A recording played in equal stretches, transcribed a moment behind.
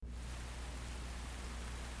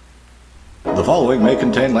The following may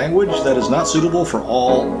contain language that is not suitable for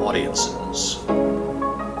all audiences.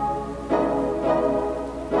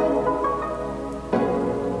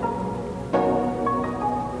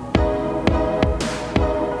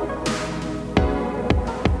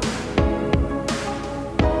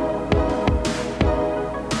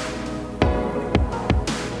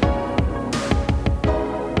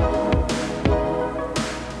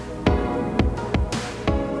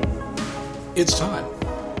 It's time.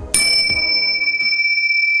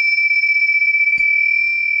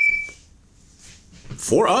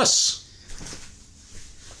 For us.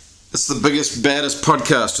 It's the biggest, baddest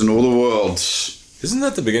podcast in all the world. Isn't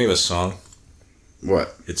that the beginning of a song?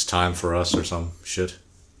 What? It's time for us or some shit?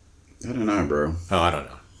 I don't know, bro. Oh, I don't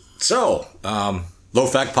know. So, Low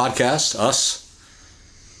Fact Podcast, us.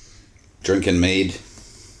 Drinking mead.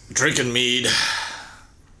 Drinking mead.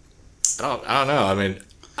 I don't know. I mean,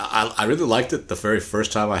 I really liked it the very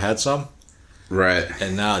first time I had some. Right.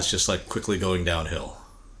 And now it's just like quickly going downhill.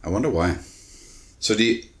 I wonder why. So do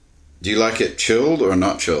you like it chilled or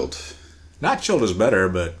not chilled? Not chilled is better,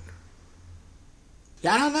 but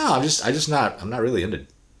yeah, I don't know. I'm not really into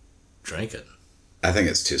drinking. I think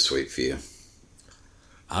it's too sweet for you.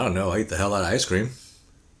 I don't know. I eat the hell out of ice cream.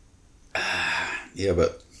 Yeah,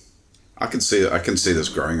 but I can see this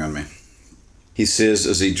growing on me. He says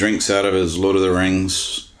as he drinks out of his Lord of the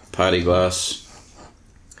Rings party glass.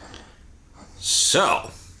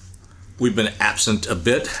 So, we've been absent a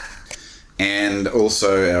bit. And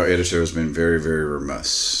also our editor has been very, very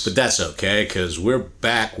remiss. But that's okay, because we're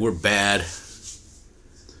back, we're bad.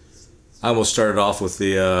 I almost started off with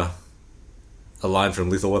a line from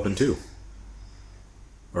Lethal Weapon 2.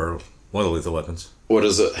 Or one of the Lethal Weapons. What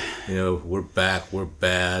is it? You know, we're back, we're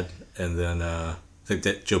bad. And then, I think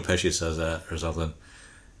that Joe Pesci says that or something.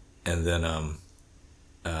 And then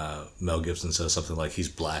Mel Gibson says something like, he's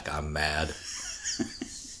black, I'm mad.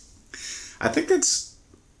 I think it's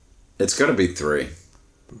got to be 3.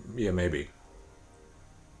 Yeah, maybe.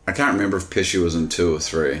 I can't remember if Pesci was in 2 or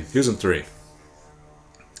 3. He was in 3.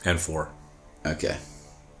 And 4. Okay.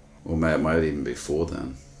 Well, it might even be 4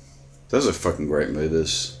 then. Those are fucking great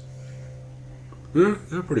movies.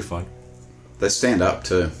 They're pretty fun. They stand up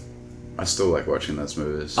too. I still like watching those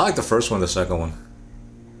movies. I like the first one, the second one.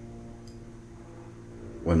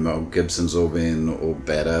 When Mel Gibson's all being all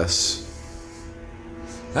badass.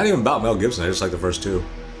 Not even about Mel Gibson, I just like the first 2.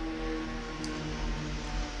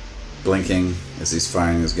 Blinking as he's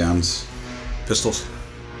firing his guns. Pistols.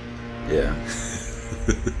 Yeah.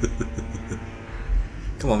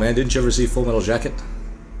 Come on, man, didn't you ever see Full Metal Jacket?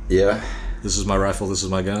 Yeah. This is my rifle, this is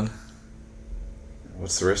my gun.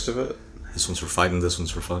 What's the rest of it? This one's for fighting, this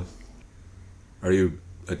one's for fun. Are you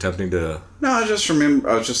attempting to... No, I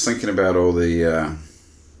was just thinking about all the...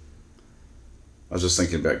 I was just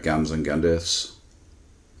thinking about guns and gun deaths.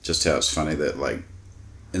 Just how it's funny that, like,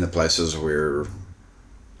 in the places where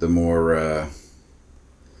the more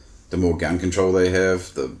gun control they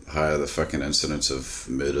have, the higher the fucking incidence of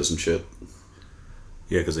murders and shit.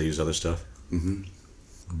 Yeah, because they use other stuff. Mm-hmm.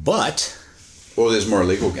 But... Or there's more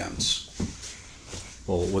illegal guns.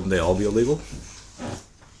 Well, wouldn't they all be illegal?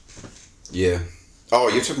 Yeah. Oh,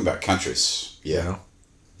 you're talking about countries. Yeah. You know?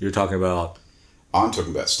 You're talking about... I'm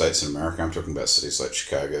talking about states in America. I'm talking about cities like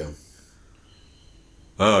Chicago.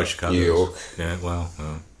 Oh, Chicago. New York. Yeah, well...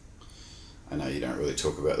 I know you don't really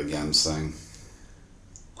talk about the guns thing.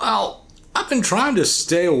 Well, I've been trying to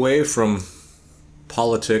stay away from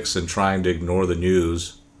politics and trying to ignore the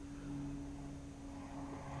news.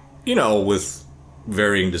 You know, with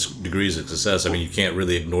varying degrees of success. I mean, you can't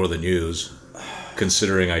really ignore the news,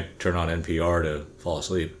 considering I turn on NPR to fall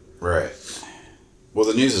asleep. Right. Well,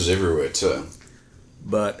 the news is everywhere too.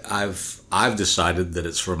 But I've decided that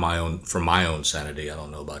it's for my own sanity. I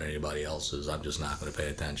don't know about anybody else's. I'm just not going to pay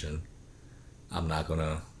attention. I'm not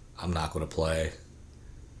gonna play.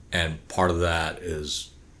 And part of that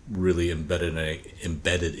is really embedded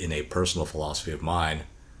in a personal philosophy of mine.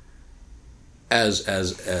 As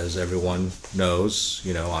everyone knows,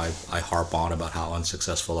 you know, I harp on about how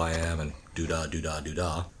unsuccessful I am and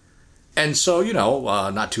doo-dah. And so, you know,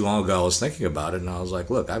 not too long ago I was thinking about it and I was like,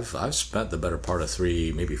 look, I've spent the better part of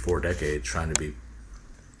 3, maybe 4 decades trying to be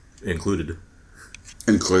included.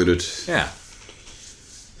 Included. Yeah.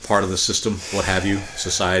 Part of the system, what have you,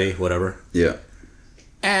 society, whatever. Yeah.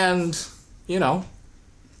 And, you know,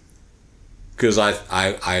 because I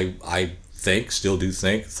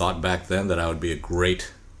thought back then that I would be a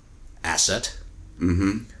great asset.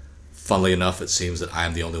 Mm-hmm. Funnily enough, it seems that I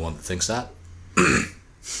am the only one that thinks that,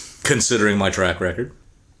 considering my track record.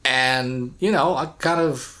 And, you know, I've kind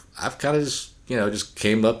of just, you know, just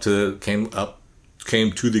came up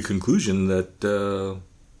came to the conclusion that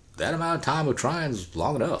that amount of time of trying is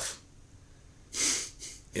long enough.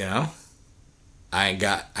 You know, I ain't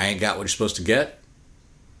got what you're supposed to get.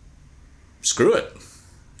 Screw it.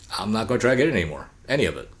 I'm not going to try to get it anymore. Any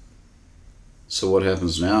of it. So what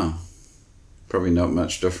happens now? Probably not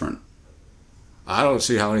much different. I don't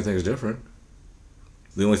see how anything's different.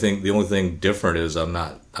 The only thing different is I'm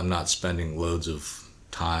not spending loads of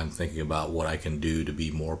time thinking about what I can do to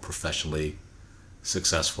be more professionally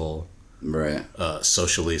successful, right?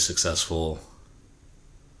 Socially successful,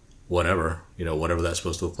 whatever that's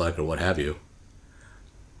supposed to look like or what have you.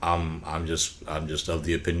 I'm just of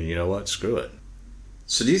the opinion, you know what? Screw it.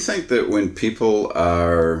 So do you think that when people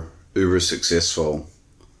are uber successful,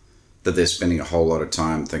 that they're spending a whole lot of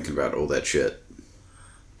time thinking about all that shit?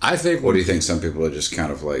 I think. Or do you think some people are just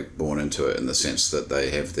kind of like born into it in the sense that they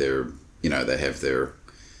have their, they have their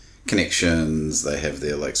connections, they have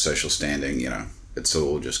their like social standing, it's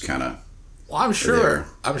all just kind of. Well, I'm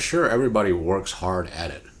sure everybody works hard at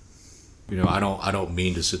it. I don't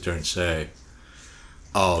mean to sit there and say,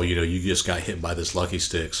 oh, you just got hit by this lucky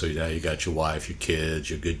stick, so now you got your wife, your kids,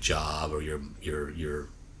 your good job, or your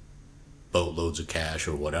boatloads of cash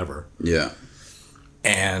or whatever. Yeah.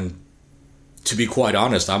 And to be quite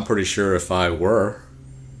honest, I'm pretty sure if I were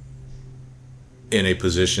in a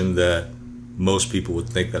position that most people would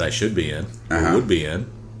think that I should be in, or would be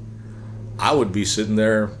in, I would be sitting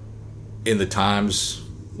there in the times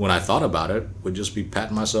when I thought about it, would just be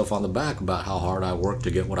patting myself on the back about how hard I worked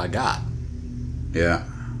to get what I got. Yeah.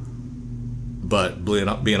 But being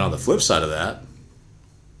on the flip side of that,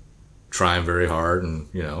 trying very hard and,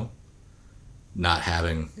 not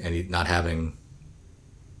having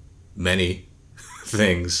many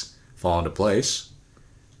things fall into place,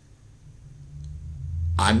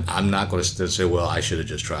 I'm not going to say, well, I should have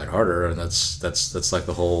just tried harder, and that's like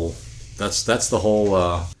the whole that's the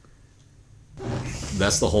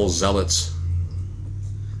whole Zealots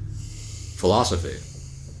philosophy.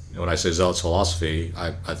 And when I say Zealots philosophy,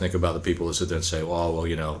 I think about the people that sit there and say, well,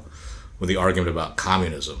 with the argument about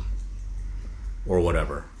communism or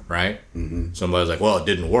whatever, right? Mm-hmm. Somebody's like, well, it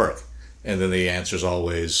didn't work, and then the answer's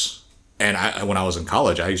always. And when I was in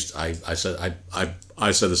college, I said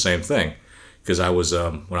the same thing, because I was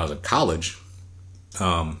when I was in college,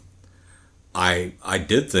 I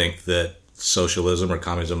did think that socialism or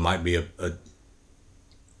communism might be a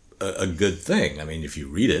good thing. I mean, if you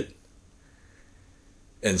read it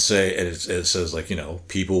and say, and it says like,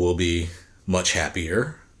 people will be much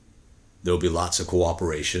happier, there'll be lots of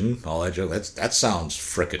cooperation, all that. That sounds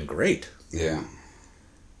frickin' great. Yeah.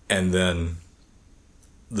 And then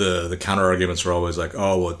the counter arguments are always like,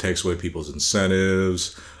 oh, well, it takes away people's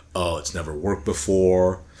incentives. Oh, it's never worked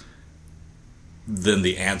before. Then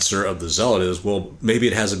the answer of the zealot is, well, maybe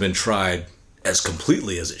it hasn't been tried as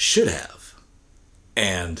completely as it should have.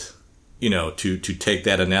 And, to take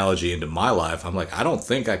that analogy into my life, I'm like, I don't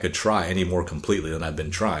think I could try any more completely than I've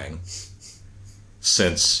been trying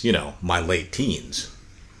since, my late teens.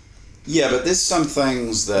 Yeah, but there's some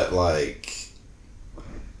things that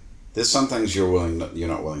there's some things you're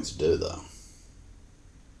not willing to do though.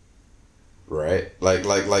 Right? Like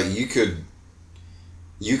you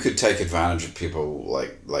could take advantage of people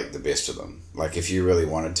like the best of them. Like if you really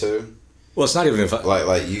wanted to. Well, it's not even if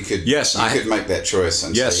like you could could make that choice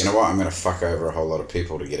and say, you know what, I'm going to fuck over a whole lot of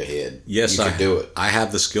people to get ahead. Yes, you could do it. I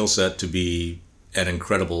have the skill set to be an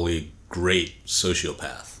incredibly great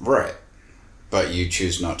sociopath. Right. But you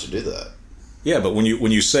choose not to do that. Yeah, but when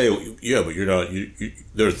you say, yeah, but you're not,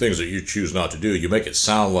 there are things that you choose not to do, you make it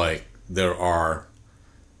sound like there are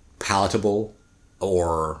palatable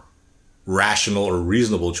or rational or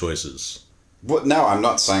reasonable choices. Well, no, I'm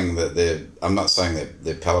not saying that they're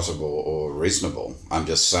palatable or reasonable. I'm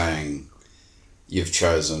just saying you've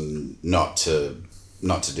chosen not to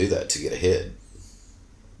do that to get ahead.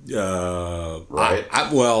 Right?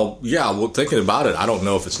 Thinking about it, I don't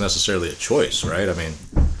know if it's necessarily a choice, right? I mean,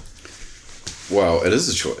 well, it is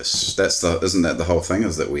a choice. Isn't that the whole thing?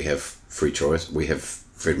 Is that we have free choice? We have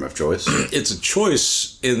freedom of choice. It's a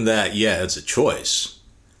choice in that, yeah, it's a choice,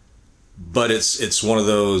 but it's one of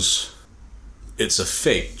those. It's a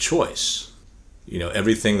fake choice.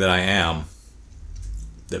 Everything that I am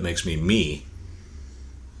that makes me me.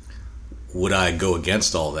 Would I go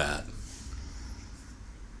against all that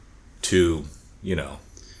to,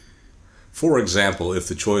 for example, if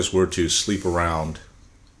the choice were to sleep around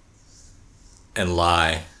and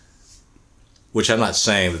lie, which I'm not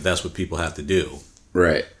saying that that's what people have to do.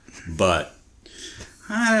 Right. But.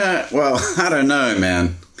 I don't know,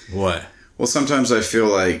 man. What? Well, sometimes I feel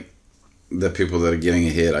like the people that are getting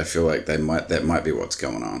ahead, I feel like that might be what's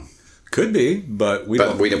going on. Could be, but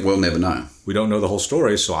we'll never know. We don't know the whole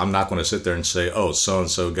story, so I'm not going to sit there and say, "Oh, so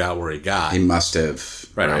and so got where he got." He must have.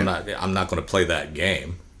 Right. I'm not going to play that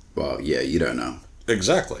game. Well, yeah, you don't know.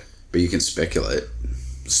 Exactly. But you can speculate.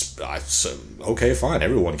 Okay, fine.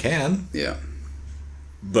 Everyone can. Yeah.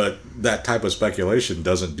 But that type of speculation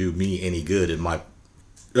doesn't do me any good in my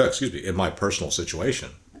personal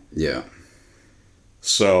situation. Yeah.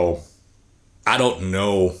 So I don't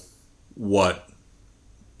know what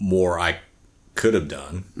more I could have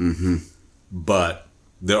done. Mm-hmm. But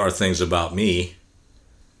there are things about me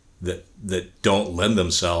that don't lend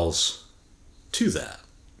themselves to that.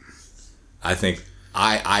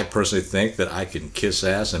 I personally think that I can kiss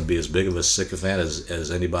ass and be as big of a sycophant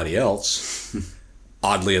as anybody else.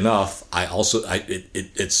 Oddly enough,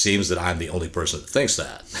 it seems that I'm the only person that thinks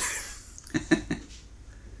that.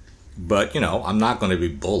 But, I'm not going to be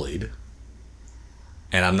bullied.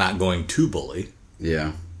 And I'm not going to bully.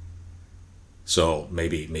 Yeah. So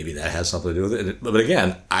maybe that has something to do with it. But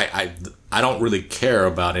again, I don't really care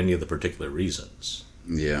about any of the particular reasons.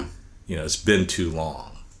 Yeah. It's been too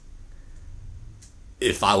long.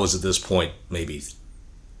 If I was at this point maybe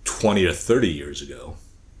 20 or 30 years ago,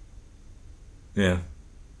 30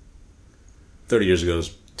 years ago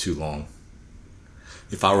is too long.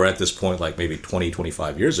 If I were at this point like maybe 20,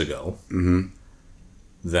 25 years ago, mm-hmm.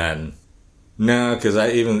 then no, because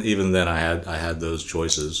even then I had those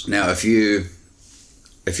choices. Now, if you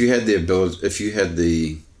had the ability, if you had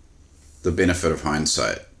the benefit of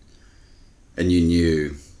hindsight, and you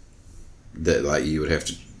knew that like you would have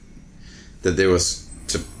to, that there was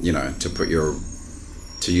to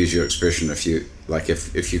use your expression, if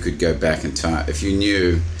you could go back in time, if you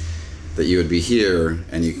knew that you would be here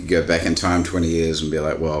and you could go back in time 20 years and be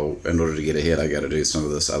like, well, in order to get ahead, I got to do some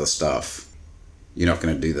of this other stuff. You're not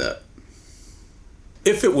going to do that.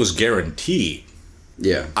 If it was guaranteed,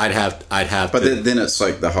 yeah, I'd have. But then it's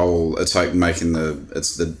like it's like making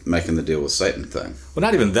the deal with Satan thing. Well,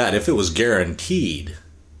 not even that. If it was guaranteed,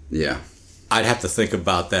 yeah, I'd have to think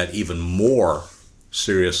about that even more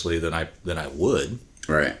seriously than I would.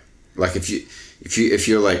 Right. Like if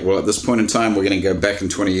you're like, well, at this point in time, we're going to go back in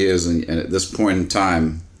 20 years, and at this point in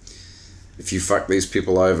time, if you fuck these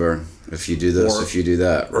people over, if you do this, if you do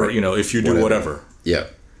that, or if you do whatever, yeah,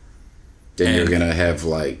 then you're going to have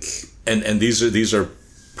like, and these are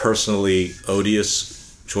personally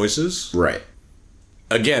odious choices, right?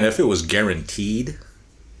 Again, if it was guaranteed,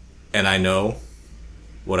 and I know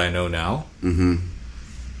what I know now, mm-hmm.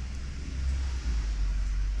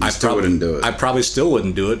 I still wouldn't do it. I probably still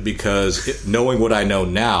wouldn't do it because knowing what I know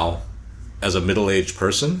now, as a middle-aged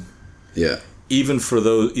person, yeah, even for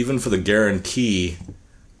the guarantee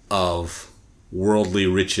of worldly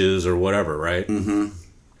riches or whatever, right? Mm-hmm.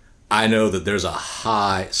 I know that there's a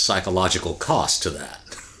high psychological cost to that.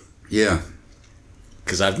 Yeah,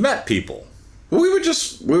 because I've met people. Well, we were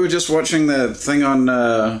just watching the thing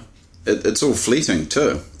on. It's all fleeting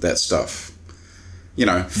too. That stuff.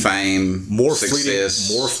 Fame, more success,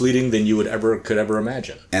 more fleeting than you could ever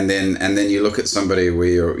imagine. And then you look at somebody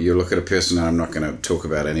where you look at a person, and I'm not going to talk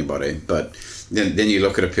about anybody, but then you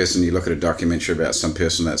look at a person, you look at a documentary about some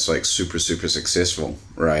person that's like super, super successful,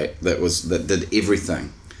 right? That did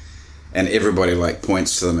everything, and everybody like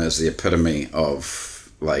points to them as the epitome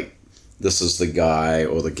of like, this is the guy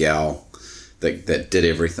or the gal that did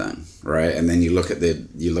everything, right? And then you look at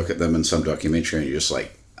them in some documentary, and you're just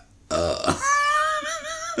like,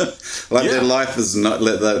 like their life is not.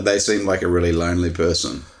 They seem like a really lonely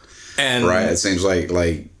person, and right? It seems like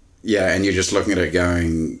yeah, and you're just looking at it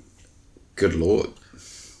going, "Good Lord."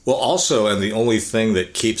 Well, also, and the only thing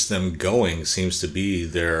that keeps them going seems to be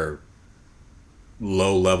their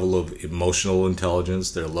low level of emotional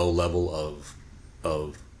intelligence, their low level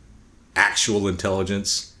of actual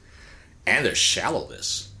intelligence, and their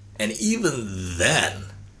shallowness. And even then,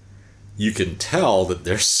 you can tell that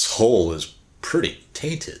their soul is pretty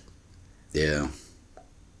tainted. Yeah.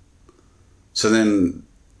 So that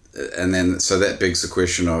begs the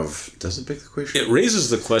question of, does it beg the question? It raises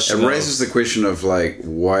the question. It raises the question of like,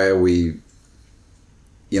 why are we,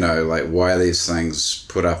 why are these things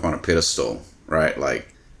put up on a pedestal, right? Like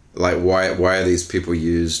why are these people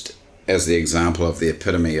used as the example of the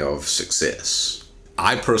epitome of success?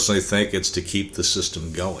 I personally think it's to keep the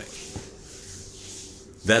system going.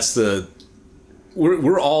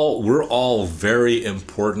 We're all very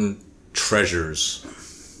important treasures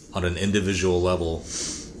on an individual level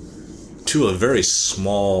to a very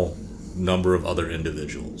small number of other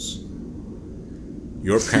individuals.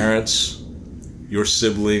 Your parents, your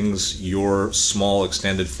siblings, your small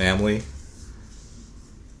extended family,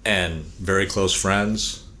 and very close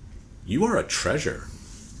friends, you are a treasure.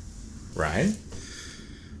 right?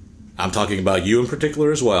 I'm talking about you in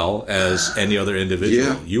particular as well as any other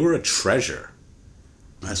individual. Yeah. You were a treasure.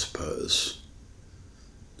 I suppose.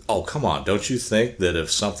 Oh, come on. Don't you think that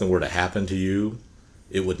if something were to happen to you,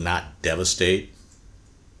 it would not devastate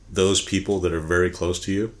those people that are very close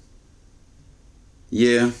to you?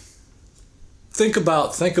 Yeah. Think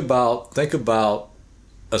about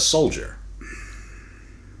a soldier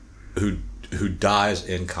who dies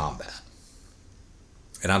in combat.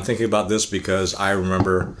 And I'm thinking about this because I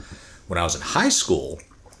remember when I was in high school,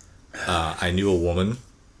 I knew a woman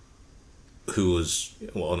who was,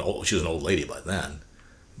 she was an old lady by then,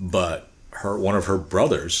 but one of her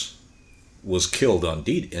brothers was killed on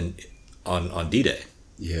D-Day.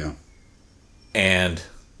 Yeah. And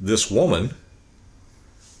this woman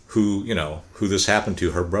who this happened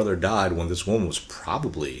to, her brother died when this woman was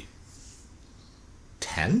probably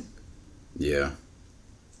 10. Yeah.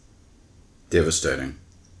 Devastating.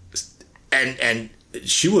 And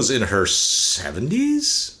she was in her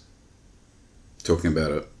 70s. Talking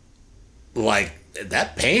about it. Like,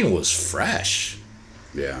 that pain was fresh.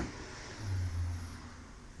 Yeah.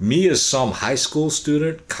 Me as some high school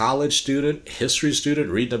student, college student, history student,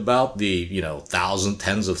 reading about the,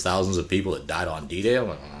 tens of thousands of people that died on D-Day, I'm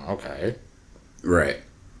like, oh, okay. Right.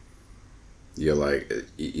 You're like,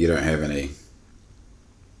 you don't have any.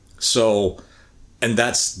 So, and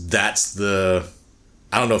that's the,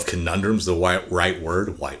 I don't know if conundrum's the right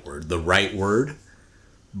word,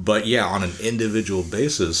 but yeah, on an individual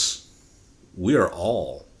basis, we are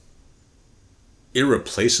all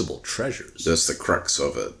irreplaceable treasures. That's the crux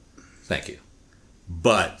of it. Thank you.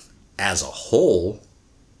 But as a whole,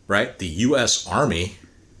 right, the U.S. Army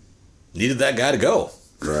needed that guy to go.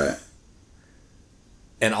 Right.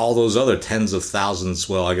 And all those other tens of thousands,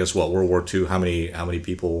 well, I guess, World War II, how many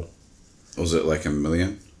people? Was it like a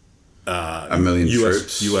million? A million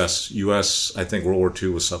troops? U.S., I think World War II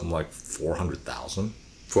was something like 400,000.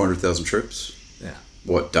 400,000 troops? Yeah.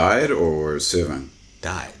 What, died or serving?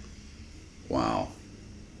 Died. Wow.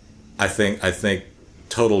 I think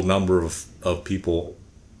total number of people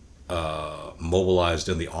mobilized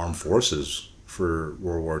in the armed forces for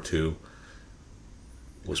World War II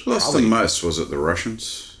was Less probably... than most, was it the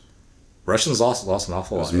Russians? Russians lost an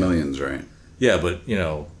awful lot. It was millions, right? Yeah, but,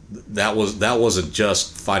 that wasn't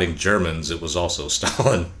just fighting Germans. It was also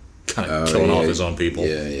Stalin kind of killing off his own people.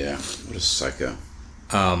 Yeah. What a psycho.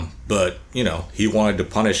 But, he wanted to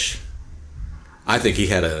punish... I think he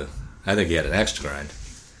had an axe to grind.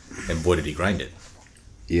 And boy, did he grind it.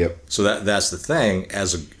 Yep. So that's the thing.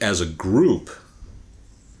 As a group,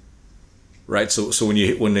 right? So when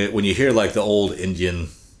you hear like the old Indian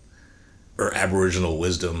or Aboriginal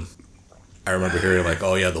wisdom, I remember hearing like,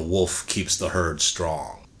 oh yeah, the wolf keeps the herd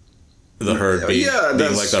strong. The herd being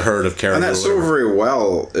like the herd of caribou. And that's all very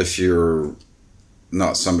well if you're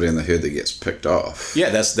not somebody in the herd that gets picked off. Yeah,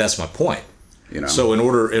 that's my point. So in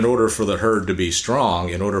order for the herd to be strong,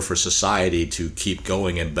 in order for society to keep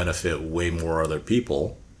going and benefit way more other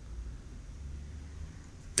people,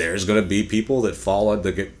 there's going to be people that fall and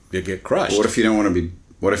that get crushed. What if you don't want to be?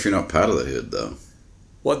 What if you're not part of the herd though?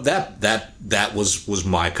 Well, that was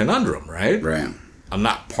my conundrum, right? Right. I'm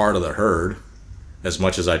not part of the herd as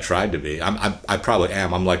much as I tried to be. I probably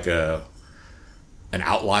am. I'm like an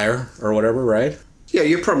outlier or whatever, right? Yeah,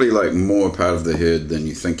 you're probably like more part of the herd than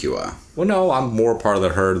you think you are. Well, no, I'm more part of the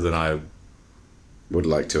herd than I would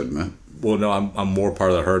like to admit. Well, no, I'm more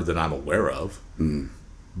part of the herd than I'm aware of. Mm.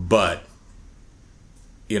 But,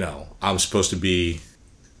 I'm supposed to be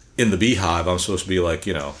in the beehive. I'm supposed to be like,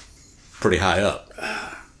 pretty high up.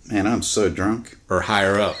 Man, I'm so drunk. Or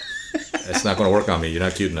higher up. It's not going to work on me. You're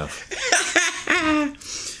not cute enough.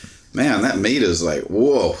 Man, that meat is like,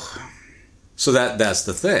 whoa. So that's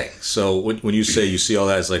the thing. So when you say you see all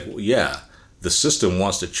that, it's like, well, yeah, the system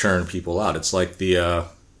wants to churn people out. It's like the,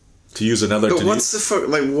 to use another... But what's the fuck,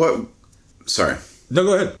 like what... Sorry. No,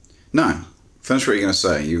 go ahead. No. Finish what you're going to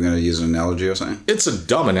say. You're going to use an analogy or something? It's a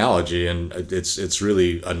dumb analogy, and it's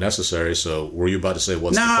really unnecessary. So were you about to say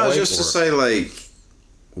what's the point? No, I was just to say, like,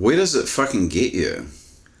 where does it fucking get you?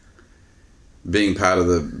 Being part of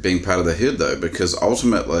the herd, though, because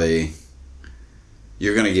ultimately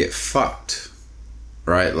you're going to get fucked,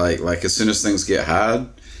 right? Like as soon as things get hard,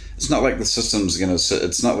 it's not like the system's going to...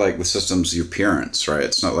 It's not like the system's your parents, right?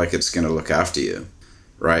 It's not like it's going to look after you,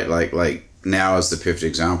 right? Like now is the perfect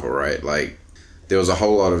example, right? Like, there was a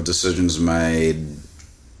whole lot of decisions made.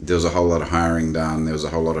 There was a whole lot of hiring done. There was a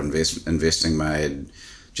whole lot of investing made.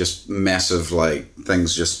 Just massive, like,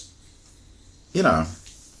 things just,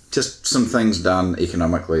 just some things done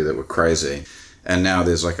economically that were crazy. And now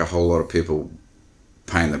there's, like, a whole lot of people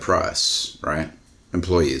paying the price, right?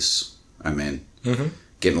 Employees. I mean,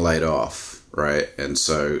 getting laid off, right? And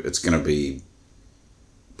so it's going to be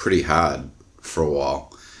pretty hard for a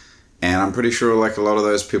while. And I'm pretty sure like a lot of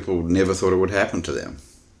those people never thought it would happen to them.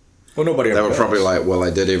 Well, nobody ever They were does. probably like, well,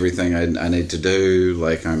 I did everything I need to do.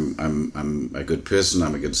 Like, I'm a good person.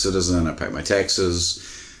 I'm a good citizen. I pay my taxes.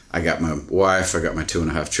 I got my wife. I got my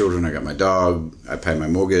 2.5 children. I got my dog. I pay my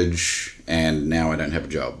mortgage. And now I don't have a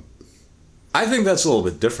job. I think that's a little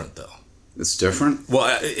bit different, though. It's different?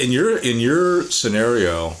 Well, in your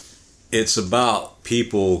scenario, it's about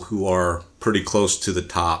people who are pretty close to the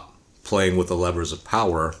top, playing with the levers of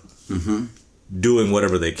power, doing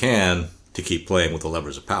whatever they can to keep playing with the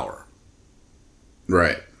levers of power.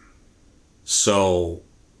 Right. So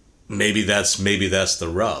maybe that's the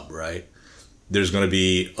rub, right? There's going to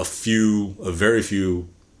be a very few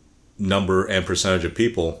number and percentage of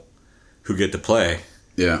people who get to play.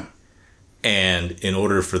 Yeah. And in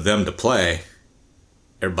order for them to play,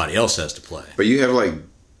 everybody else has to play. But you have like...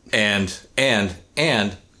 And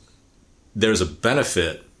there's a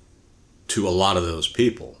benefit to a lot of those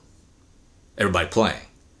people. Everybody playing.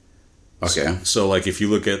 Okay. So like if you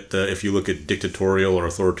look at dictatorial or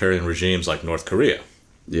authoritarian regimes like North Korea.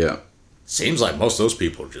 Yeah. Seems like most of those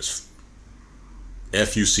people are just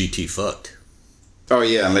FUCT fucked. Oh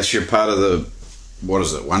yeah, unless you're part of the, what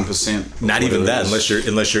is it, 1%? Not even that, unless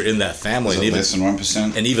you're in that family, and even less than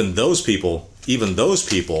 1%. And even those people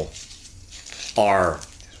are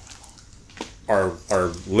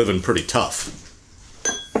living pretty tough.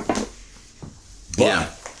 But, yeah.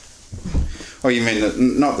 Oh, you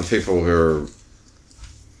mean not the people who are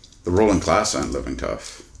the ruling class aren't living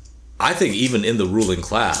tough? I think even in the ruling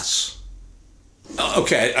class.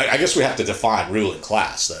 Okay, I guess we have to define ruling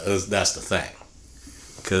class. That's the thing.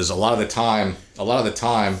 Because a lot of the time,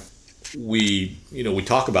 we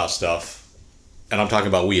talk about stuff, and I'm talking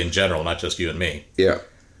about we in general, not just you and me. Yeah.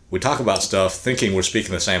 We talk about stuff thinking we're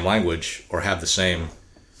speaking the same language or have the same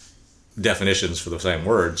definitions for the same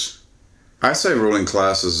words. I say ruling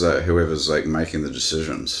class is whoever's like making the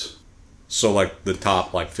decisions. So like the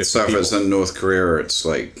top like 50 So if people. it's in North Korea, it's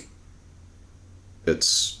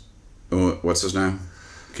what's his name?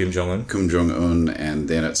 Kim Jong-un, Kim Jong-un, and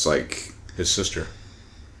then it's like his sister.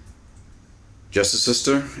 just his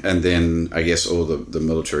sister, and then I guess all the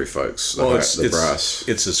military folks, the brass.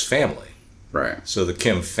 It's his family. Right. So the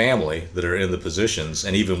Kim family that are in the positions,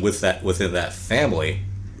 and even within that family,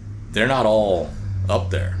 they're not all up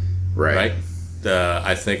there. Right.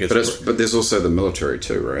 I think it's. But there's also the military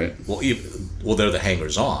too, right? Well, they're the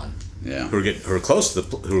hangers-on. Yeah. Who are close to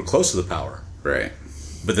the power. Right.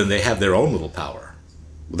 But then they have their own little power.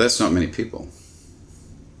 Well, that's not many people.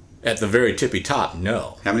 At the very tippy top,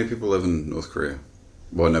 no. How many people live in North Korea?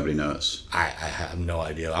 Well, nobody knows. I have no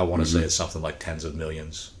idea. I want to say it's something like tens of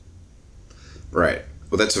millions. Right.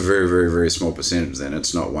 Well, that's a very, very, very small percentage. Then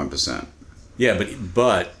it's not 1%. Yeah,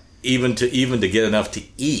 but even to get enough to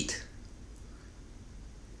eat,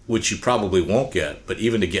 which you probably won't get, but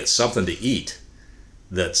even to get something to eat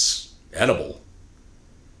that's edible,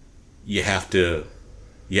 you have to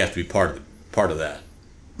be part of that.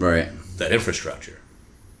 Right. That infrastructure.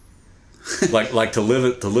 like to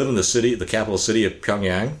live in the city, the capital city of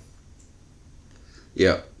Pyongyang.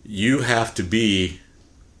 Yeah. You have to be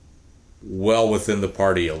well within the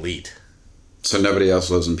party elite. So nobody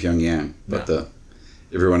else lives in Pyongyang, but No.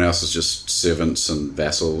 everyone else is just servants and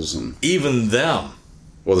vassals, and Even them.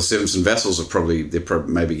 well, the servants and vassals they're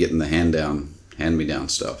maybe getting the hand-me-down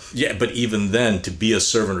stuff. Yeah, but even then, to be a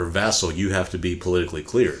servant or vassal, you have to be politically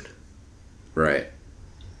cleared. Right.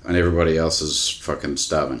 And everybody else is fucking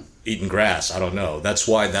starving. Eating grass, I don't know. That's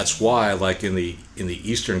why like in the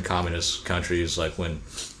Eastern communist countries, like when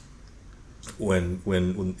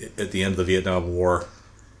at the end of the Vietnam War,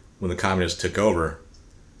 when the communists took over,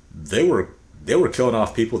 they were killing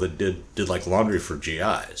off people that did like laundry for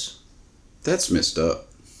GIs. That's messed up.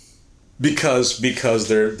 Because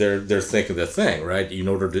they're thinking the thing, right? In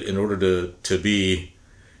order to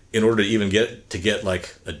even get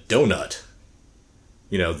like a donut,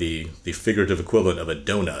 the figurative equivalent of a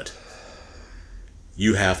donut,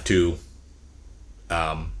 you have to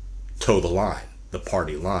toe the line, the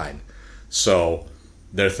party line. So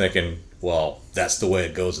they're thinking, well, that's the way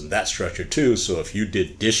it goes in that structure too. So if you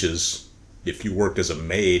did dishes, if you worked as a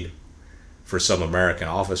maid for some American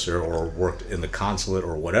officer or worked in the consulate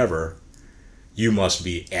or whatever, you must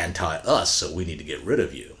be anti-us, so we need to get rid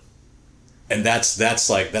of you. And that's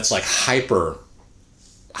like hyper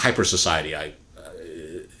society.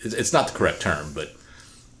 It's not the correct term, but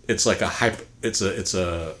it's like it's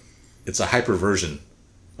a hyper version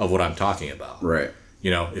of what I'm talking about. Right.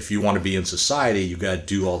 If you want to be in society, you got to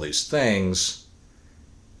do all these things,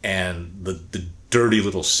 And the dirty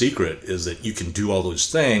little secret is that you can do all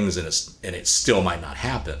those things and it still might not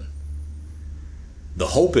happen. The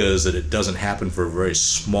hope is that it doesn't happen for a very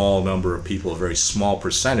small number of people, a very small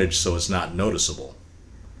percentage, so it's not noticeable.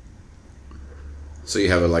 So you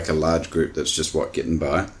have a large group that's just getting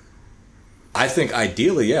by. I think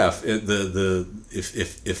ideally, yeah.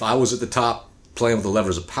 If I was at the top playing with the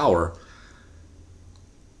levers of power,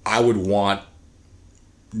 I would want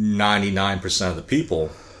 99% of the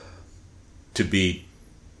people to be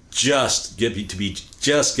just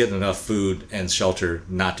getting enough food and shelter,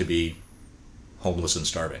 not to be homeless and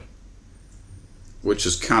starving. Which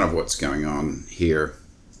is kind of what's going on here.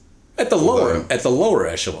 At the lower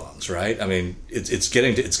echelons, right? I mean, it's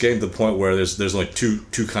getting to the point where there's only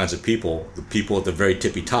two kinds of people: the people at the very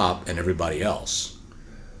tippy top and everybody else.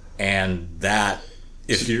 And that,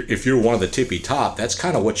 if you're one of the tippy top, that's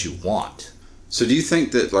kind of what you want. So do you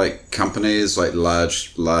think that companies,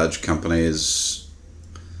 large companies,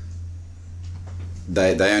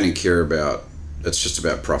 they only care about, it's just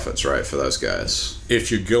about profits, right, for those guys? If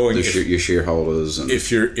you're going, your shareholders, and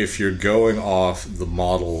if you're going off the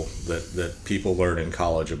model that people learn in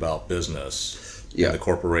college about business, the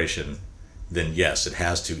corporation, then yes, it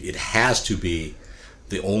has to be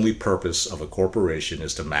the only purpose of a corporation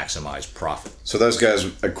is to maximize profit. So those guys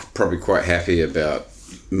are probably quite happy about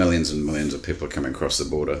millions and millions of people coming across the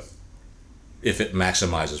border. If it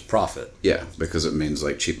maximizes profit. Yeah, because it means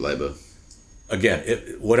cheap labor.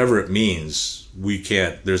 Again, whatever it means, we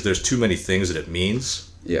can't. There's too many things that it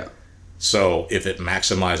means. Yeah. So if it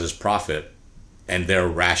maximizes profit, and they're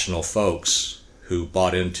rational folks who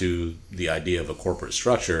bought into the idea of a corporate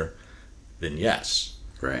structure, then yes.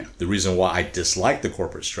 Right. The reason why I dislike the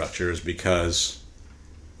corporate structure is because,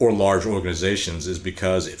 or large organizations, is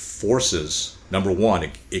because it forces, number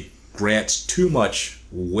one, it grants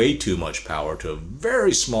way too much power to a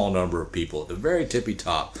very small number of people at the very tippy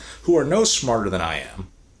top who are no smarter than I am.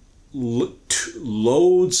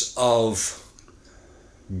 Loads of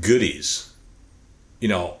goodies.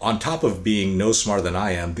 On top of being no smarter than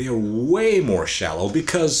I am, they are way more shallow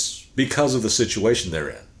because of the situation they're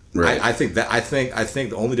in. Right. I think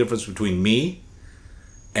the only difference between me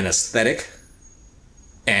and aesthetic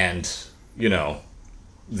and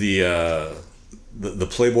the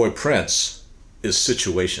Playboy Prince is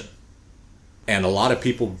situation. And a lot of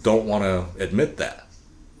people don't want to admit that.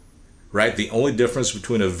 Right? The only difference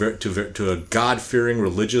between to a God-fearing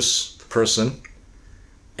religious person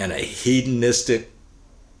and a hedonistic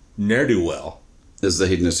ne'er-do-well is the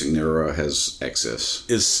hedonistic ne'er has access.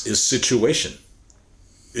 Is situation.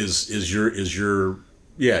 Is your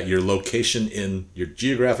location in your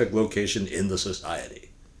geographic location in the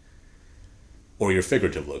society. Or your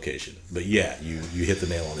figurative location. But yeah, you hit the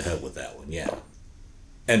nail on the head with that one, yeah.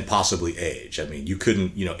 And possibly age. I mean, you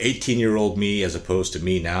couldn't, 18-year-old me as opposed to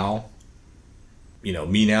me now.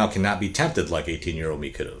 Me now cannot be tempted like 18-year-old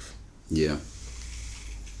me could have. Yeah.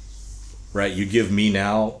 Right? You give me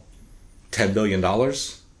now $10 billion,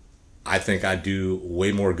 I think I'd do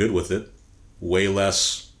way more good with it. Way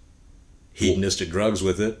less hedonistic drugs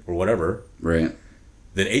with it or whatever. Right.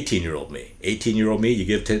 Than 18-year-old me. 18-year-old me, you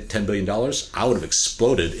give $10 billion, I would have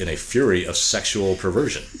exploded in a fury of sexual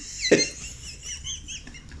perversion.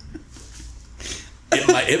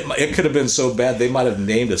 It could have been so bad they might have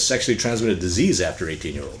named a sexually transmitted disease after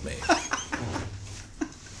 18-year-old me.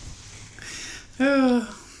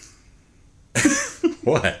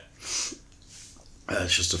 What?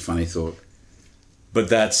 That's just a funny thought. But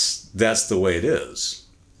that's the way it is.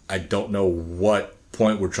 I don't know what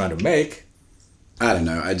point we're trying to make. I don't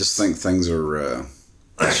know. I just think things are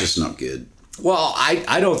it's just not good. Well,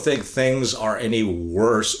 I don't think things are any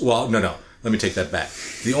worse. Well, no. Let me take that back.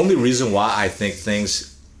 The only reason why I think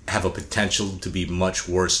things have a potential to be much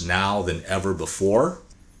worse now than ever before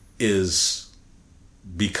is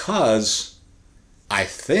because I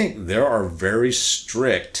think there are very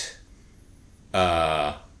strict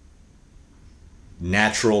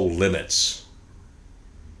natural limits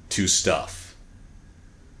to stuff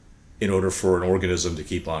in order for an organism to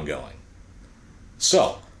keep on going.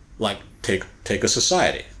 So, take a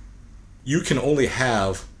society. You can only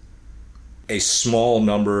have a small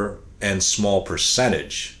number and small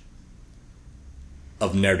percentage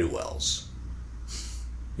of ne'er-do-wells.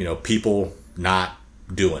 People not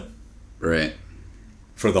doing. Right.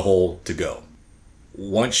 For the whole to go.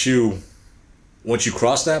 Once you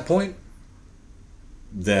cross that point,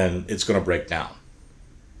 then it's going to break down.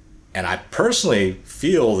 And I personally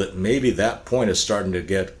feel that maybe that point is starting to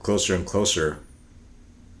get closer and closer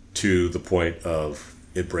to the point of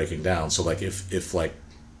it breaking down. So if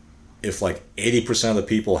 80% of the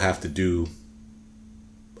people have to do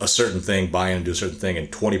a certain thing, buy in and do a certain thing,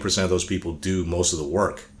 and 20% of those people do most of the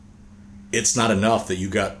work, it's not enough that you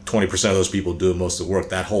got 20% of those people doing most of the work.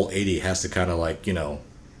 That whole 80 has to kind of like,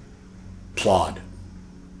 plod.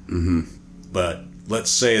 Mm-hmm. But let's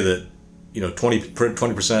say that,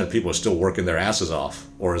 20% of people are still working their asses off,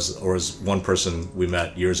 or as one person we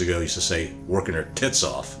met years ago used to say, working their tits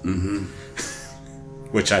off, mm-hmm.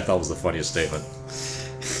 which I thought was the funniest statement.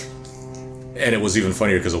 And it was even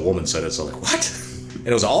funnier because a woman said it, so I'm like, what? And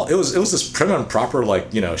it was this prim and proper,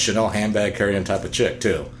 like, Chanel handbag carrying type of chick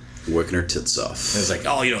too. Working her tits off. And it's like,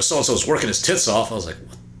 oh, so-and-so's working his tits off. I was like,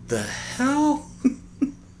 what the hell?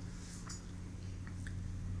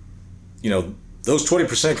 Those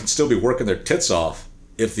 20% can still be working their tits off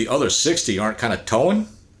if the other 60 aren't kind of towing.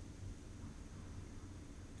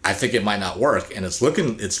 I think it might not work, and it's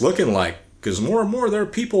looking like, because more and more there are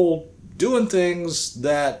people doing things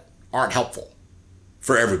that aren't helpful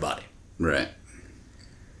for everybody. Right.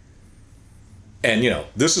 And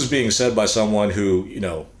this is being said by someone who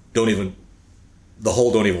don't even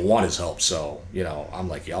want his help. So I'm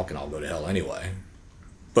like, y'all can all go to hell anyway.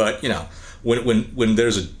 But when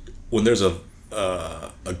there's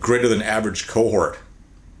a greater than average cohort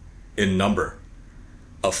in number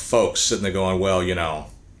of folks sitting there going, well,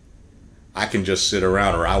 I can just sit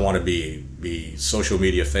around, or I want to be social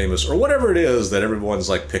media famous, or whatever it is that everyone's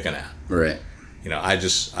like picking at. Right. I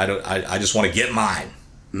just want to get mine.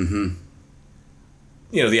 Mm-hmm.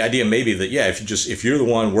 The idea may be that, yeah, if you're the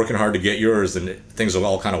one working hard to get yours, then things will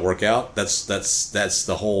all kind of work out. That's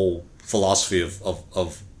the whole philosophy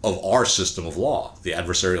of our system of law, the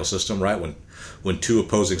adversarial system, right? When two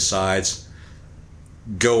opposing sides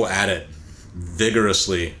go at it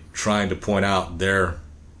vigorously, trying to point out their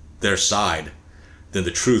side, then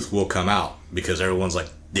the truth will come out because everyone's like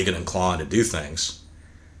digging and clawing to do things.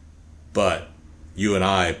 But you and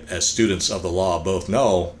I, as students of the law, both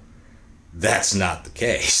know that's not the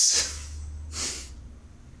case.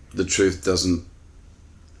 The truth doesn't.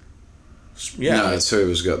 Yeah, no, it's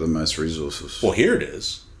whoever's got the most resources. Well, here it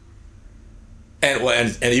is.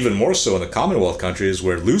 And even more so in the Commonwealth countries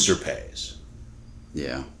where loser pays.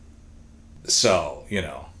 Yeah. So, in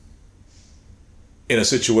a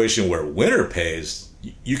situation where winner pays,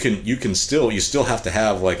 you still have to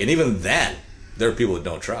have, like, and even then, there are people that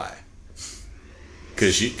don't try.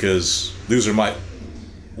 Because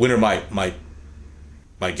winner might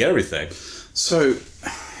get everything. So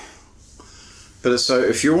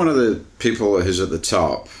if you're one of the people who's at the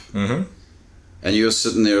top, mm-hmm. and you're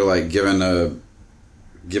sitting there like giving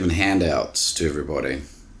handouts to everybody,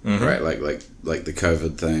 mm-hmm. right? Like the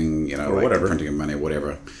COVID thing, or like whatever. The printing of money,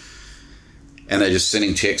 whatever. And they're just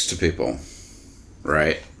sending checks to people,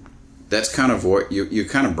 right? That's kind of what you're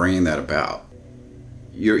kind of bringing that about.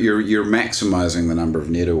 You're maximizing the number of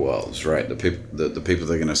ne'er-do-wells, right? The people that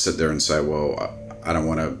are going to sit there and say, well, I don't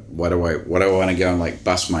want to. Why do I want to go and like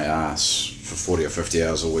bust my ass for 40 or 50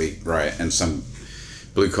 hours a week, right? And some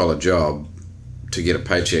blue collar job to get a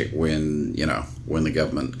paycheck when the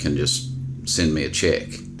government can just send me a check,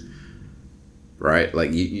 right? Like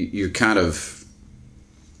you're kind of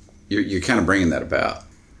bringing that about,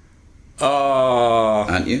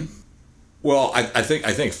 aren't you? Well, I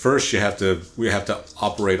think first we have to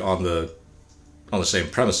operate on the same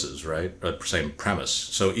premises, right? Or same premise.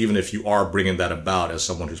 So even if you are bringing that about as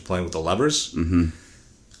someone who's playing with the levers, mm-hmm.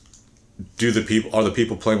 Are the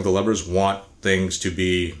people playing with the levers want things to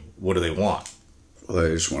be, what do they want? Well,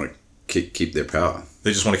 they just want to keep their power.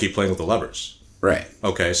 They just want to keep playing with the levers. Right.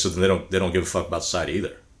 Okay, so then they don't give a fuck about society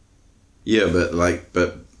either. Yeah, but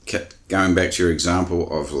going back to your example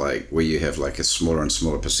of like where you have like a smaller and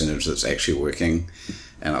smaller percentage that's actually working,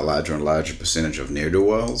 and a larger and larger percentage of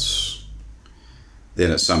ne'er-do-wells,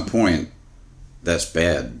 then at some point that's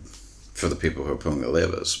bad for the people who are pulling the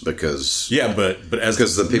levers because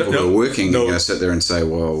the people who are working are going to sit there and say,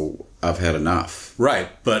 well, I've had enough. Right,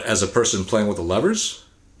 but as a person playing with the levers,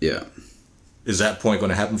 yeah, is that point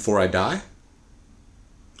going to happen before I die?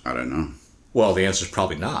 I don't know. Well, the answer is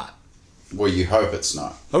probably not. Well, you hope it's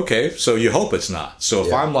not. Okay, so you hope it's not. So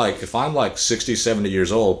if I'm like 60, 70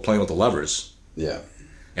 years old playing with the levers, yeah,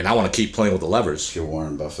 and I want to keep playing with the levers, if you're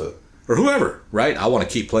Warren Buffett or whoever, right? I want to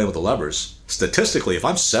keep playing with the levers. Statistically, if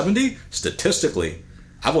I'm 70,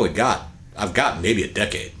 I've got maybe a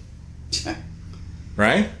decade.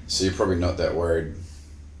 Right? So you're probably not that worried.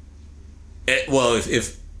 Well,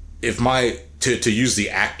 if my to use the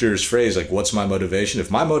actor's phrase, like, what's my motivation?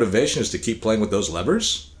 If my motivation is to keep playing with those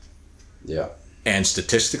levers, yeah, and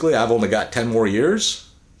statistically I've only got 10 more years,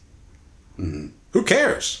 mm-hmm. Who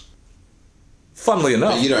cares? Funnily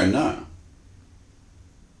enough, but you don't know.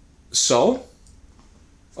 So,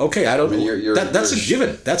 Okay, I don't. I mean, that's a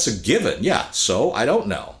given. That's a given. Yeah. So I don't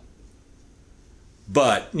know.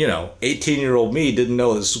 But 18-year-old me didn't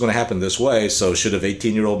know this was going to happen this way. So should have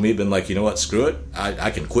 18-year-old me been like, you know what, screw it,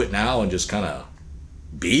 I can quit now and just kind of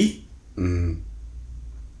be. Mm.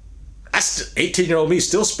 18-year-old me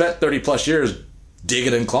still spent 30 plus years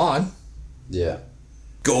digging and clawing. Yeah.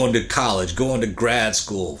 Going to college, going to grad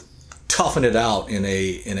school, toughing it out in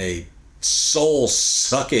a soul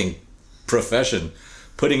sucking profession,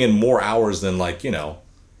 putting in more hours than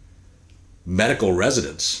medical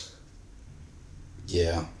residents.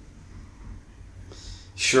 Yeah.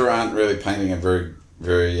 Sure aren't really painting a very,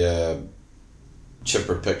 very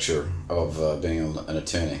chipper picture of being an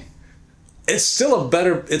attorney. It's still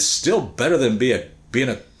better than being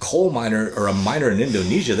a coal miner or a miner in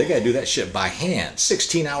Indonesia. They gotta do that shit by hand,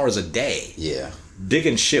 16 hours a day. Yeah.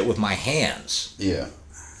 Digging shit with my hands. Yeah.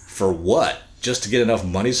 For what? Just to get enough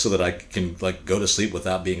money so that I can go to sleep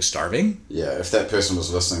without being starving? Yeah, if that person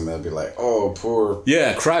was listening, they'd be like, "Oh, poor."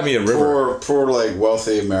 Yeah, cry me a river. Poor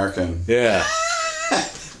wealthy American. Yeah.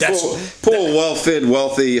 Poor well-fed,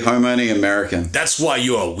 wealthy, home-owning American. That's why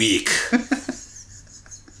you are weak.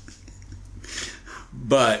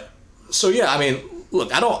 But so yeah, I mean,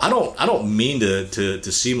 look, I don't mean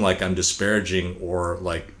to seem like I'm disparaging or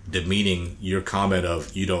demeaning your comment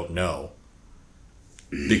of you don't know.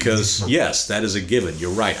 Because yes, that is a given.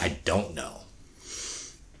 You're right, I don't know.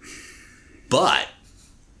 But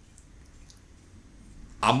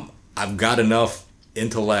I've got enough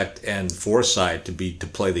intellect and foresight to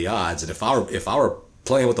play the odds. And if I were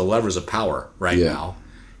playing with the levers of power right now,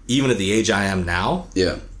 even at the age I am now,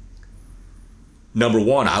 number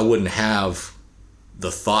one, I wouldn't have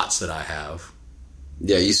the thoughts that I have.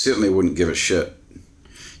 Yeah, you certainly wouldn't give a shit.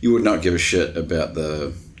 You would not give a shit about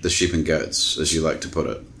the sheep and goats, as you like to put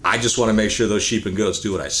it. I just want to make sure those sheep and goats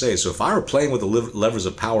do what I say. So if I were playing with the levers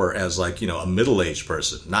of power as a middle-aged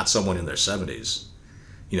person, not someone in their 70s,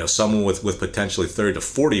 someone with potentially 30 to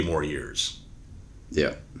 40 more years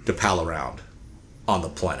to pal around on the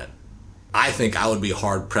planet, I think I would be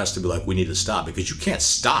hard-pressed to be like, we need to stop, because you can't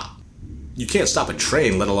stop. You can't stop a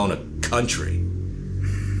train, let alone a country,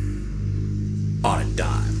 on a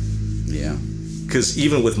dime. Yeah. Because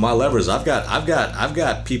even with my levers, I've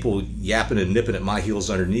got people yapping and nipping at my heels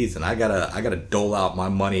underneath, and I gotta dole out my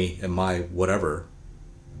money and my whatever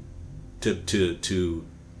to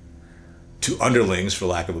underlings, for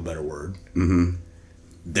lack of a better word. Mm-hmm.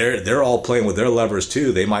 They're all playing with their levers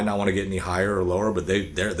too. They might not want to get any higher or lower, but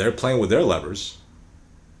they're playing with their levers.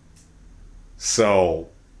 So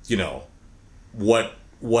what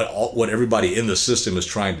everybody in the system is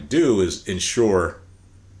trying to do is ensure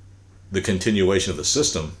the continuation of the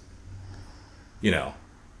system, and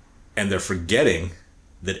they're forgetting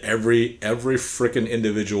that every frickin'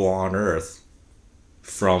 individual on earth,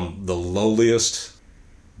 from the lowliest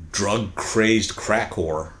drug-crazed crack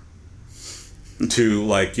whore to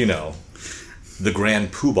the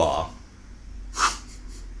grand poobah,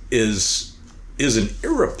 is an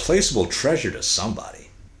irreplaceable treasure to somebody.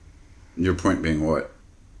 Your point being what?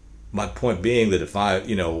 My point being that if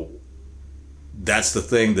that's the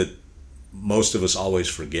thing that most of us always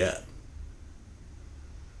forget.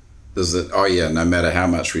 No matter how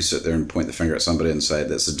much we sit there and point the finger at somebody and say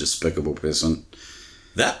that's a despicable person,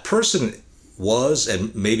 that person was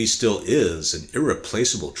and maybe still is an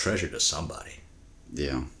irreplaceable treasure to somebody.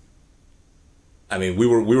 Yeah. I mean, we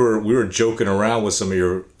were joking around with some of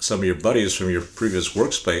your buddies from your previous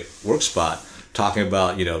work spot, talking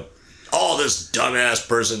about oh, this dumbass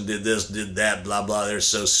person did this, did that, blah blah. They're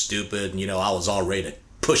so stupid, and I was all ready to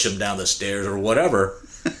push them down the stairs or whatever.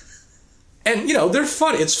 And they're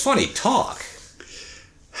funny. It's funny talk.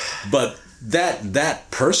 But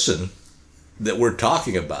that person that we're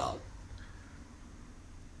talking about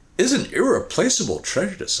is an irreplaceable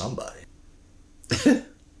treasure to somebody.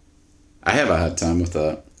 I have a hard time with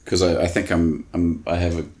that because I think I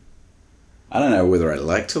don't know whether I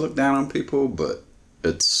like to look down on people, but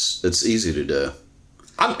it's easy to do.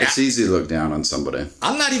 It's easy to look down on somebody.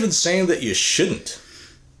 I'm not even saying that you shouldn't,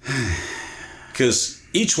 because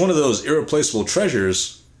each one of those irreplaceable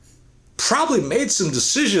treasures probably made some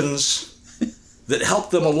decisions that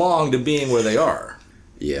helped them along to being where they are.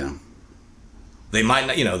 Yeah. They might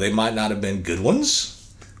not have been good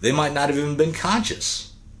ones. They might not have even been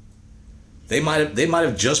conscious. They might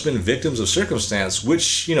have just been victims of circumstance,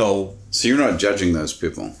 which, So you're not judging those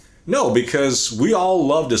people? No, because we all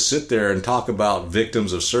love to sit there and talk about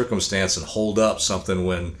victims of circumstance and hold up something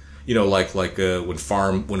when, when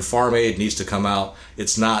Farm Aid needs to come out,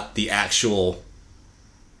 it's not the actual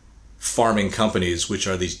farming companies, which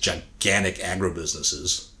are these gigantic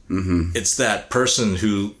agribusinesses. Mm-hmm. It's that person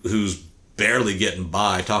who's barely getting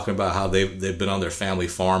by, talking about how they've been on their family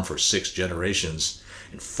farm for 6 generations.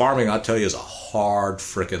 And farming, I'll tell you, is a hard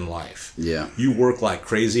frickin' life. Yeah. You work like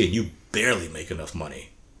crazy and you barely make enough money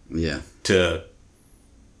Yeah. to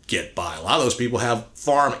get by. A lot of those people have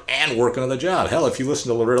farm and work another job. Hell, if you listen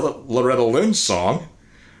to Loretta Lynn's song,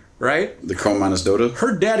 right? The coal miner's daughter?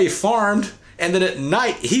 Her daddy farmed, and then at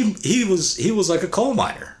night he was like a coal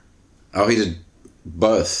miner. Oh, he did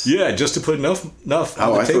both? Yeah, just to put enough on the I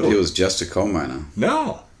table. thought he was just a coal miner.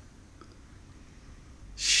 No.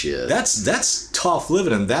 Shit. That's tough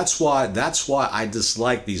living, and that's why I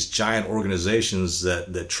dislike these giant organizations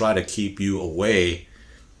that try to keep you away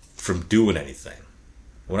from doing anything.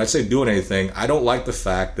 When I say doing anything, I don't like the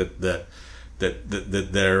fact that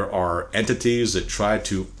there are entities that try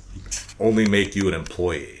to only make you an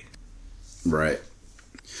employee. Right.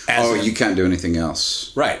 You can't do anything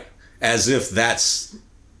else. Right. As if that's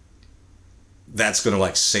going to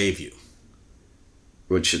like save you.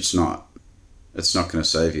 Which it's not. It's not going to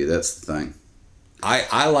save you. That's the thing.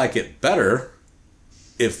 I like it better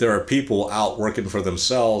if there are people out working for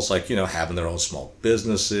themselves, like, you know, having their own small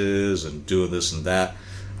businesses and doing this and that.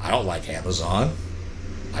 I don't like Amazon.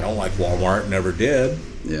 I don't like Walmart. Never did.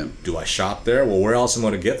 Yeah. Do I shop there? Well, where else am I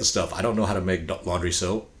going to get the stuff? I don't know how to make laundry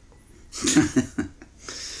soap.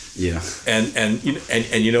 Yeah. And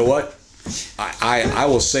you know what? I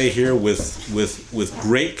will say here with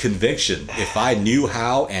great conviction, if I knew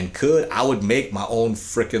how and could, I would make my own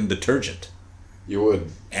frickin' detergent. You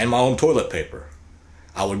would. And my own toilet paper.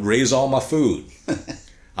 I would raise all my food.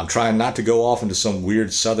 I'm trying not to go off into some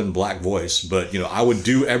weird southern black voice, but, you know, I would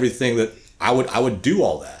do everything that I would do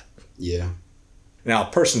all that. Yeah. Now,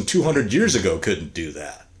 a person 200 years ago couldn't do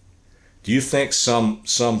that. Do you think some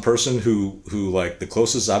person who like the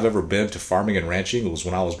closest I've ever been to farming and ranching was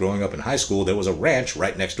when I was growing up in high school? There was a ranch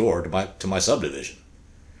right next door to my subdivision.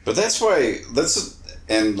 But that's why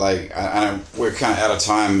and like I know we're kind of out of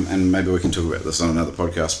time, and maybe we can talk about this on another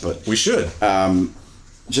podcast. But We should.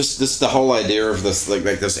 Just the whole idea of this like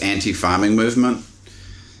this anti-farming movement.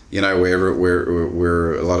 You know,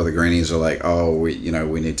 where a lot of the greenies are like, oh, we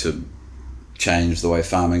need to change the way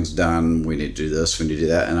farming's done. We need to do this. We need to do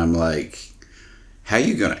that. And I'm like, how are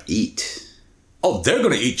you going to eat? Oh, they're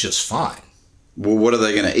going to eat just fine. Well, what are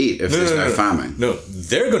they going to eat if there's no farming? No,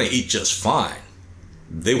 they're going to eat just fine.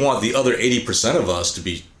 They want the other 80% of us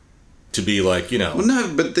to be like, you know. Well,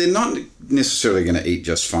 no, but they're not necessarily going to eat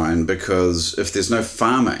just fine, because if there's no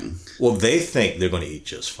farming. Well, they think they're going to eat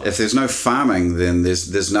just fine. If there's no farming, then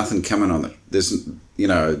there's nothing coming on it. There's, you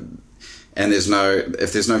know. And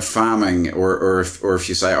if there's no farming, or if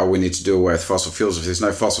you say, oh, we need to do away with fossil fuels, if there's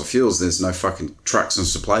no fossil fuels, there's no fucking trucks and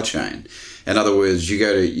supply chain. In other words, you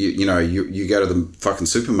go to you go to the fucking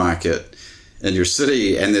supermarket in your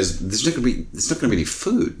city, and there's not going to be any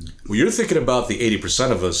food. Well, you're thinking about the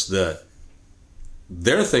 80% of us that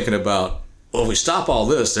they're thinking about. Well, if we stop all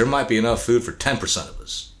this, there might be enough food for 10% of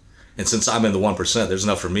us. And since I'm in the 1%, there's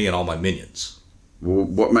enough for me and all my minions. Well,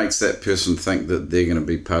 what makes that person think that they're going to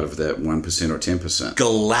be part of that 1% or 10%?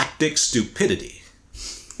 Galactic stupidity.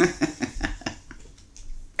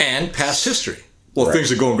 And past history. Well, Right.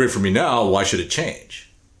 Things are going great for me now. Why should it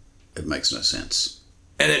change? It makes no sense.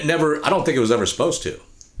 And I don't think it was ever supposed to.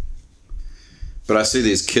 But I see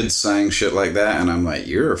these kids saying shit like that, and I'm like,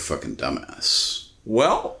 you're a fucking dumbass.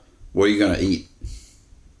 Well, What are you going to eat?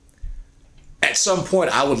 at some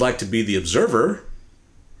point, I would like to be the observer,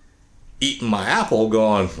 eating my apple,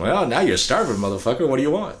 going, well, now you're starving, motherfucker. What do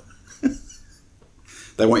you want?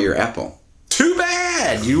 They want your apple. Too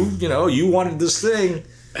bad. You wanted this thing.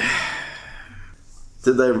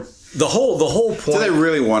 Did they? The whole point. Do they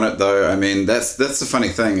really want it though? I mean, that's the funny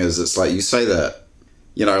thing is, it's like you say that,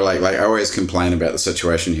 you know, like I always complain about the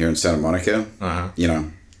situation here in Santa Monica. Uh-huh. You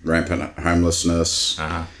know, rampant homelessness,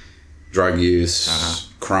 Uh-huh. drug use,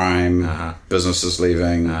 crime, Uh-huh. businesses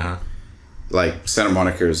leaving. Uh-huh. Like Santa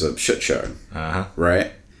Monica is a shit show, Uh-huh.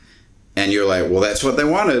 right? And you're like, well, that's what they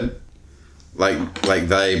wanted. Like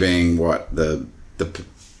they being what the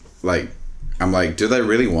like. I'm like, do they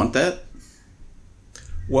really want that?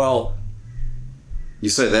 Well, You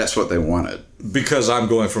say that's what they wanted. because I'm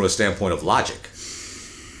going from a standpoint of logic.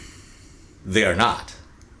 They are not.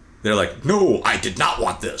 They're like, no, I did not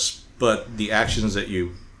want this. But the actions that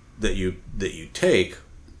you take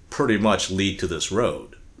pretty much lead to this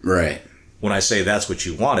road. Right. When I say that's what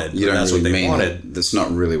you wanted, You don't that's really what they mean wanted. it. That's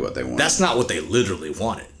not really what they wanted. That's not what they literally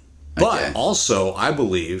wanted. But Okay. also, I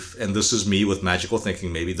believe, and this is me with magical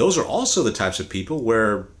thinking maybe, those are also the types of people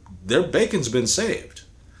where their bacon's been saved.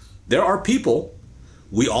 There are people,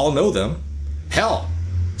 we all know them. Hell,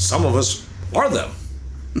 some of us are them.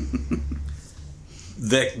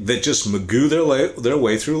 that just magoo their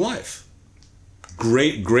way through life.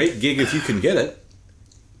 Great gig if you can get it.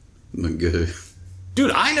 Magoo.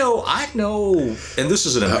 Dude, I know, and this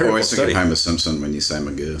is an empirical I always think study. of Homer Simpson when you say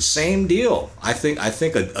Magoo. Same deal. I think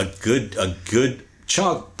a good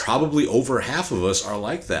chunk, probably over half of us, are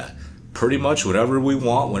like that. Pretty much whatever we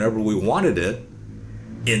want, whenever we wanted it,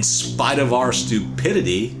 in spite of our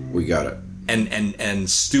stupidity. We got it. And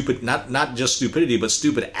stupid, not just stupidity, but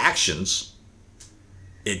stupid actions.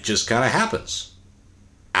 It just kind of happens.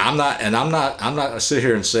 I'm not gonna sit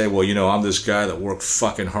here and say, well, I'm this guy that worked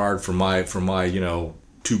fucking hard for my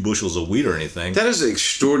 2 bushels of wheat or anything. That is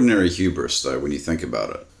extraordinary hubris, though, when you think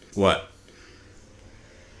about it. What?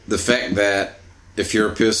 The fact that if you're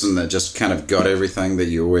a person that just kind of got everything that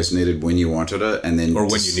you always needed when you wanted it, and then or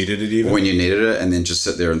when you needed it, even when you needed it, and then just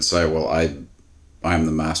sit there and say, well, I'm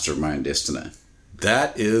the master of my own destiny.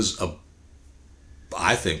 That is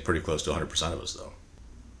I think pretty close to 100% of us, though.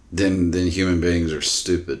 Then human beings are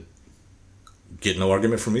stupid. Get no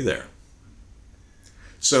argument from me there.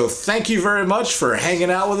 So thank you very much for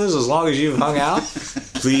hanging out with us as long as you've hung out.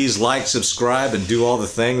 Please like, subscribe, and do all the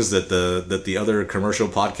things that the other commercial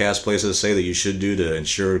podcast places say that you should do to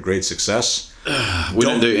ensure great success. We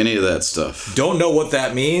don't do any of that stuff. Don't know what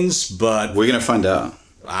that means, but we're gonna find out.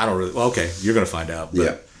 I don't really. Well, okay, you're gonna find out. But,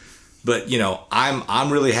 yeah. But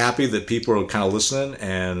I'm really happy that people are kind of listening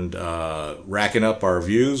and racking up our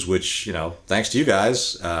views, which thanks to you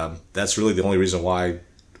guys. That's really the only reason why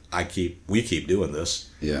we keep doing this.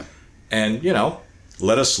 Yeah. And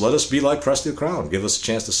let us be like Krusty the Crown. Give us a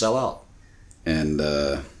chance to sell out. And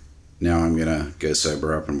now I'm gonna go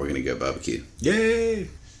sober up and we're gonna go barbecue. Yay!